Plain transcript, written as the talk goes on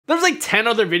There's like 10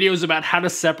 other videos about how to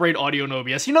separate audio in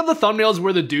OBS. You know the thumbnails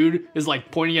where the dude is like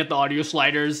pointing at the audio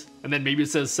sliders and then maybe it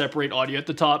says separate audio at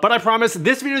the top? But I promise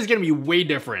this video is gonna be way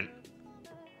different.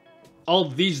 All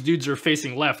these dudes are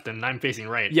facing left and I'm facing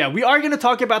right. Yeah, we are gonna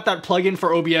talk about that plugin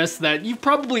for OBS that you've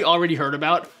probably already heard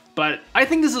about, but I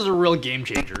think this is a real game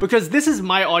changer because this is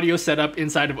my audio setup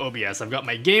inside of OBS. I've got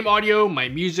my game audio, my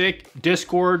music,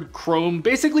 Discord, Chrome,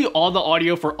 basically all the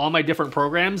audio for all my different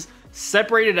programs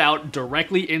separated out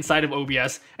directly inside of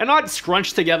OBS and not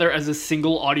scrunched together as a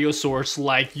single audio source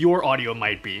like your audio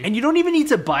might be. And you don't even need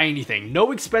to buy anything.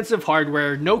 No expensive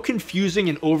hardware, no confusing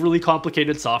and overly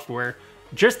complicated software,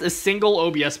 just a single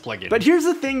OBS plugin. But here's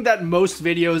the thing that most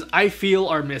videos I feel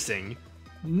are missing.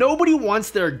 Nobody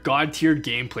wants their god-tiered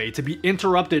gameplay to be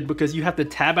interrupted because you have to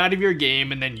tab out of your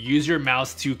game and then use your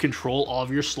mouse to control all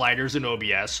of your sliders in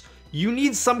OBS. You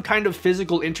need some kind of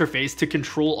physical interface to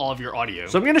control all of your audio.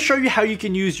 So I'm going to show you how you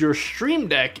can use your Stream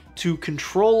Deck to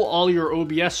control all your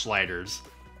OBS sliders.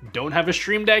 Don't have a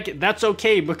Stream Deck? That's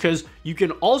okay because you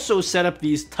can also set up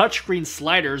these touchscreen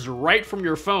sliders right from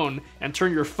your phone and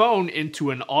turn your phone into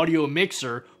an audio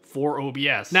mixer for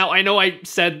OBS. Now, I know I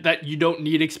said that you don't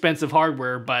need expensive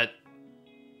hardware, but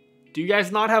do you guys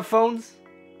not have phones?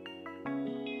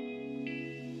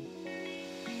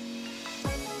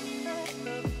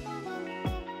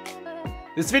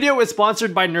 This video is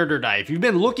sponsored by Nerderdie. If you've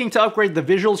been looking to upgrade the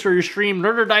visuals for your stream,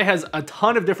 Nerderdie has a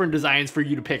ton of different designs for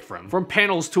you to pick from. From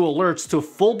panels to alerts to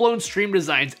full-blown stream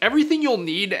designs, everything you'll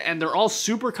need, and they're all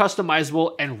super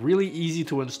customizable and really easy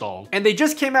to install. And they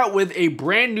just came out with a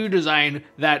brand new design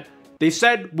that they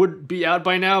said would be out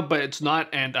by now, but it's not,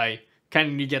 and I kind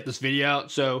of need to get this video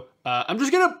out, so I'm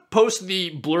just gonna post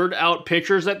the blurred out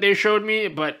pictures that they showed me,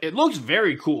 but it looks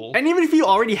very cool. And even if you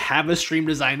already have a stream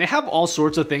design, they have all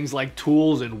sorts of things like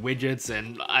tools and widgets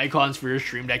and icons for your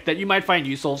stream deck that you might find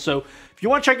useful. So if you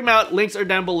want to check them out, links are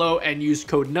down below, and use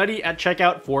code NUTTY at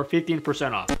checkout for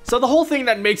 15% off. So the whole thing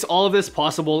that makes all of this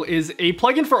possible is a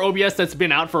plugin for OBS that's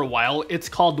been out for a while. It's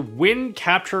called Win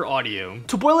Capture Audio.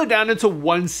 To boil it down into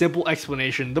one simple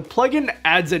explanation, the plugin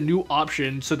adds a new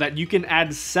option so that you can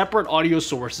add separate audio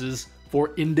sources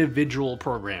for individual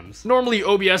programs. Normally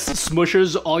OBS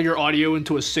smushes all your audio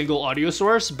into a single audio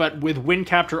source, but with Win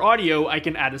Capture Audio, I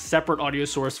can add a separate audio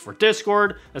source for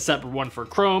Discord, a separate one for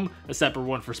Chrome, a separate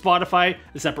one for Spotify,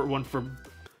 a separate one for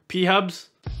P-Hubs.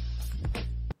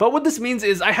 But what this means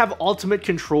is I have ultimate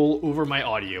control over my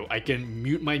audio. I can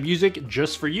mute my music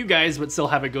just for you guys, but still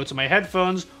have it go to my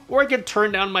headphones, or I can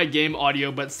turn down my game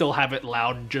audio, but still have it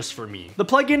loud just for me. The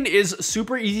plugin is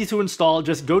super easy to install.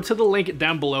 Just go to the link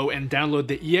down below and download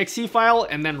the exe file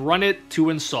and then run it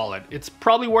to install it. It's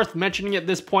probably worth mentioning at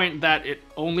this point that it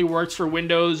only works for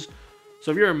Windows. So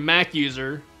if you're a Mac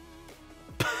user,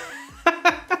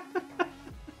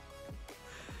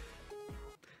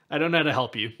 I don't know how to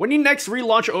help you. When you next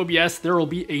relaunch OBS, there will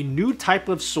be a new type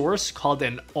of source called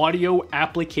an audio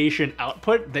application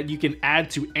output that you can add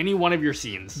to any one of your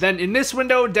scenes. Then in this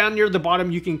window down near the bottom,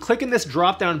 you can click in this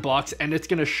drop-down box and it's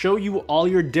gonna show you all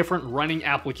your different running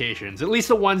applications, at least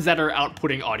the ones that are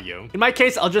outputting audio. In my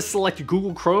case, I'll just select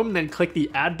Google Chrome, then click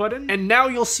the add button, and now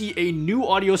you'll see a new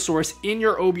audio source in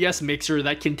your OBS mixer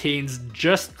that contains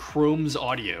just Chrome's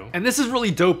audio. And this is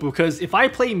really dope because if I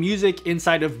play music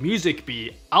inside of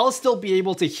MusicBee, I'll still be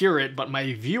able to hear it, but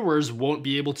my viewers won't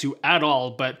be able to at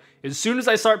all. But as soon as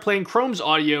I start playing Chrome's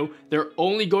audio, they're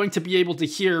only going to be able to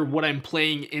hear what I'm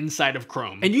playing inside of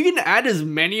Chrome. And you can add as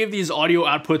many of these audio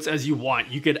outputs as you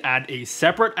want. You could add a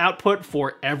separate output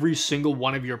for every single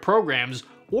one of your programs,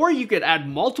 or you could add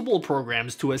multiple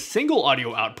programs to a single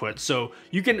audio output. So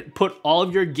you can put all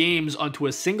of your games onto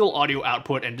a single audio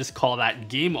output and just call that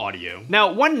game audio.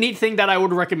 Now, one neat thing that I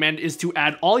would recommend is to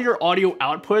add all your audio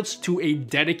outputs to a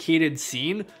dedicated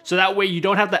scene. So that way you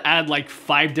don't have to add like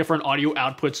 5 different audio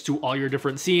outputs to all your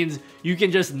different scenes. You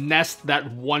can just nest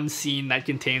that one scene that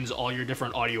contains all your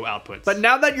different audio outputs. But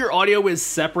now that your audio is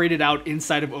separated out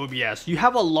inside of OBS, you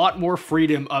have a lot more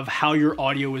freedom of how your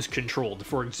audio is controlled.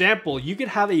 For example, you could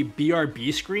have a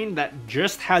BRB screen that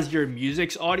just has your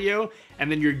music's audio,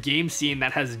 and then your game scene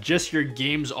that has just your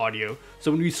game's audio. So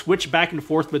when you switch back and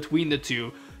forth between the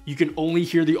two, you can only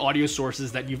hear the audio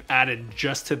sources that you've added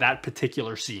just to that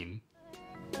particular scene.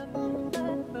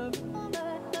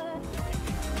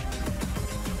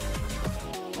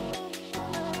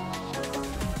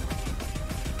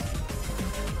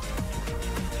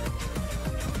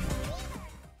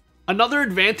 Another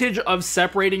advantage of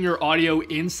separating your audio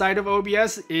inside of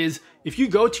OBS is if you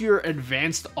go to your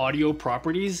advanced audio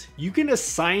properties, you can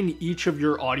assign each of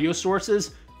your audio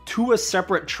sources to a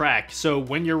separate track. So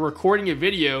when you're recording a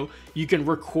video, you can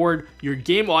record your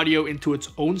game audio into its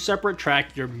own separate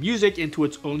track, your music into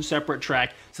its own separate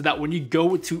track, so that when you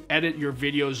go to edit your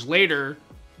videos later,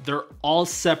 they're all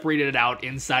separated out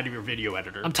inside of your video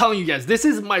editor. I'm telling you guys, this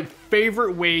is my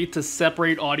favorite way to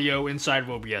separate audio inside of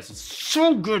OBS. It's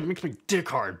so good, it makes my dick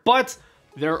hard. But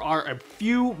there are a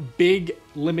few big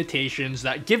limitations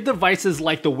that give devices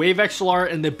like the Wave XLR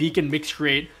and the Beacon Mix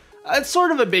Create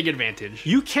sort of a big advantage.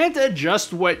 You can't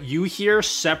adjust what you hear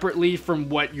separately from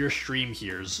what your stream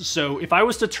hears. So if I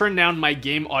was to turn down my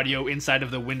game audio inside of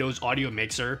the Windows audio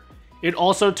mixer, it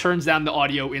also turns down the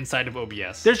audio inside of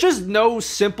OBS. There's just no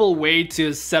simple way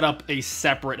to set up a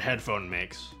separate headphone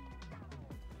mix.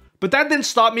 But that didn't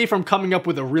stop me from coming up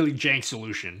with a really jank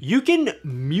solution. You can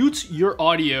mute your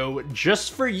audio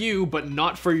just for you, but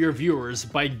not for your viewers,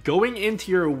 by going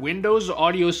into your Windows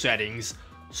audio settings,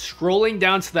 scrolling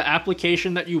down to the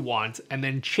application that you want, and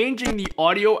then changing the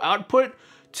audio output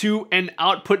to an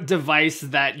output device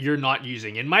that you're not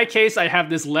using. In my case, I have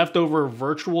this leftover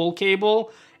virtual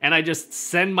cable, and I just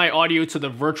send my audio to the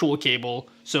virtual cable,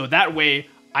 so that way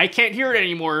I can't hear it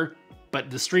anymore, but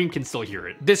the stream can still hear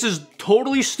it. This is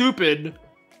totally stupid,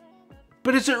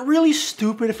 but is it really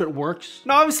stupid if it works?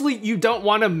 Now, obviously, you don't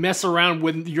want to mess around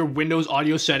with your Windows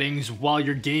audio settings while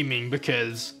you're gaming,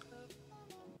 because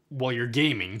while you're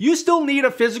gaming, you still need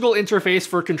a physical interface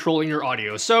for controlling your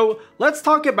audio. So let's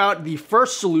talk about the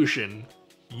first solution,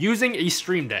 using a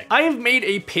Stream Deck. I have made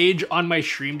a page on my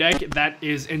Stream Deck that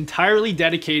is entirely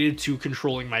dedicated to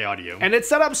controlling my audio. And it's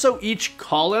set up so each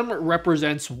column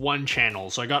represents one channel.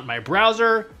 So I got my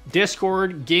browser,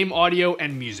 Discord, game audio,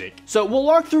 and music. So we'll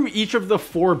walk through each of the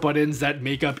 4 buttons that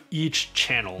make up each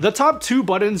channel. The top 2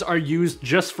 buttons are used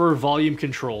just for volume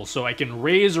control, so I can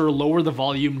raise or lower the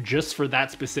volume just for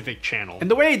that specific channel. And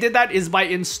the way I did that is by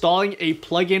installing a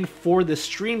plugin for the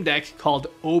Stream Deck called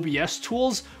OBS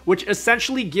Tools, which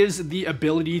essentially gives the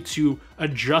ability to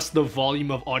adjust the volume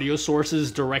of audio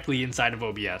sources directly inside of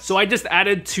OBS. So I just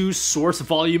added 2 source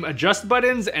volume adjust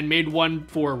buttons and made one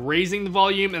for raising the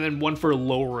volume and then one for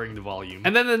lowering the volume.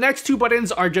 And then the next 2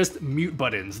 buttons are just mute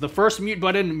buttons. The first mute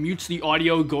button mutes the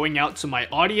audio going out to my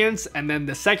audience, and then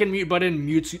the second mute button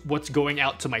mutes what's going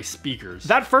out to my speakers.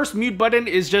 That first mute button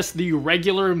is just the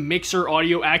regular mixer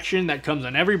audio action that comes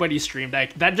on everybody's Stream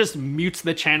Deck. That just mutes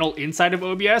the channel inside of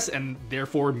OBS and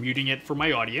therefore muting it for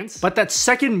my audience. But that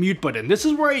second mute button, this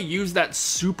is where I use that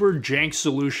super jank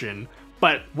solution.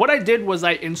 But what I did was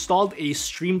I installed a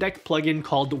Stream Deck plugin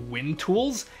called Win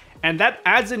Tools, and that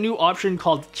adds a new option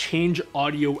called Change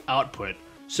Audio Output.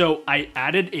 So I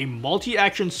added a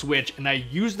multi-action switch, and I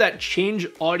used that Change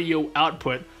Audio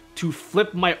Output to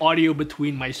flip my audio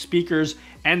between my speakers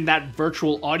and that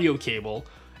virtual audio cable.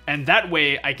 And that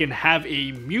way I can have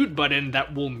a mute button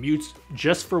that will mute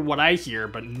just for what I hear,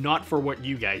 but not for what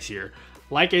you guys hear.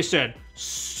 Like I said,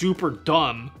 super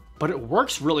dumb, but it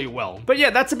works really well. But yeah,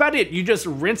 that's about it. You just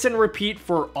rinse and repeat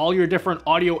for all your different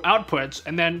audio outputs,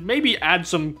 and then maybe add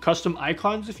some custom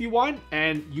icons if you want,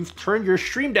 and you've turned your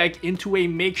Stream Deck into a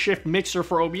makeshift mixer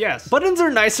for OBS. Buttons are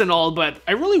nice and all, but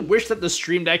I really wish that the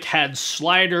Stream Deck had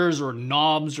sliders or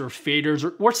knobs or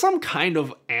faders or some kind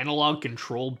of analog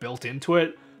control built into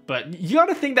it. But you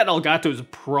gotta think that Elgato is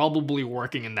probably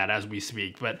working in that as we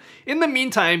speak. But in the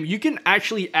meantime, you can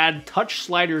actually add touch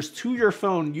sliders to your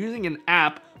phone using an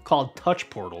app called Touch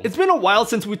Portal. It's been a while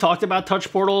since we talked about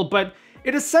Touch Portal, but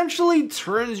it essentially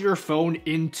turns your phone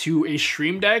into a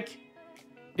Stream Deck,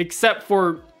 except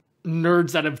for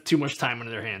nerds that have too much time on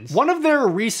their hands. One of their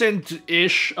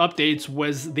recent-ish updates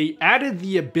was they added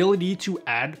the ability to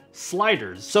add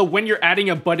sliders. So when you're adding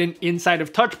a button inside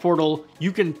of Touch Portal,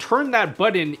 you can turn that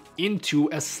button into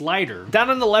a slider.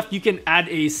 Down on the left, you can add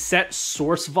a set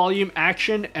source volume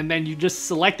action, and then you just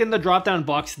select in the drop-down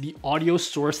box the audio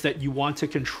source that you want to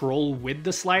control with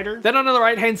the slider. Then on the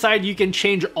right-hand side, you can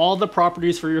change all the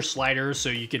properties for your slider, so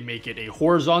you can make it a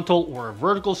horizontal or a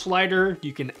vertical slider.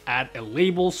 You can add a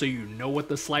label so you know what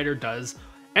the slider does.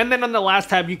 And then on the last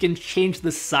tab, you can change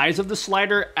the size of the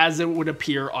slider as it would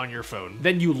appear on your phone.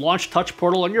 Then you launch Touch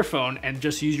Portal on your phone and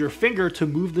just use your finger to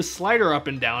move the slider up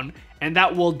and down, and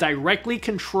that will directly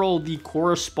control the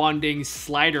corresponding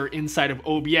slider inside of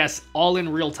OBS all in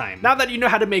real time. Now that you know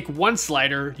how to make one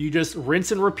slider, you just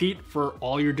rinse and repeat for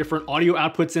all your different audio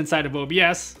outputs inside of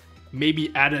OBS.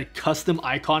 Maybe add a custom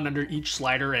icon under each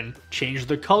slider and change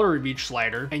the color of each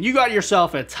slider. And you got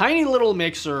yourself a tiny little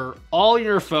mixer all in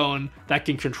your phone that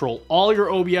can control all your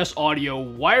OBS audio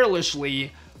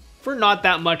wirelessly for not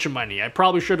that much money. I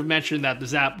probably should have mentioned that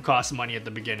this app costs money at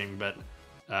the beginning, but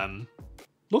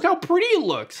Look how pretty it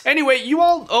looks. Anyway, you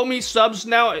all owe me subs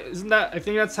now. Isn't that, I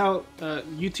think that's how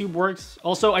YouTube works.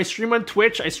 Also, I stream on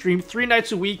Twitch. I stream 3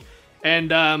 nights a week.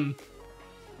 And how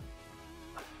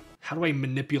do I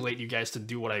manipulate you guys to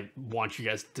do what I want you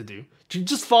guys to do?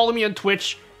 Just follow me on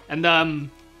Twitch. And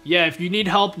yeah, if you need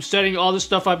help setting all this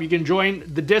stuff up, you can join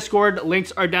the Discord.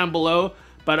 Links are down below.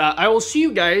 But I will see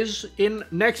you guys in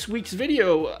next week's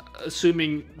video,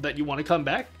 assuming that you want to come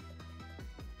back.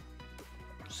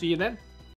 See you then.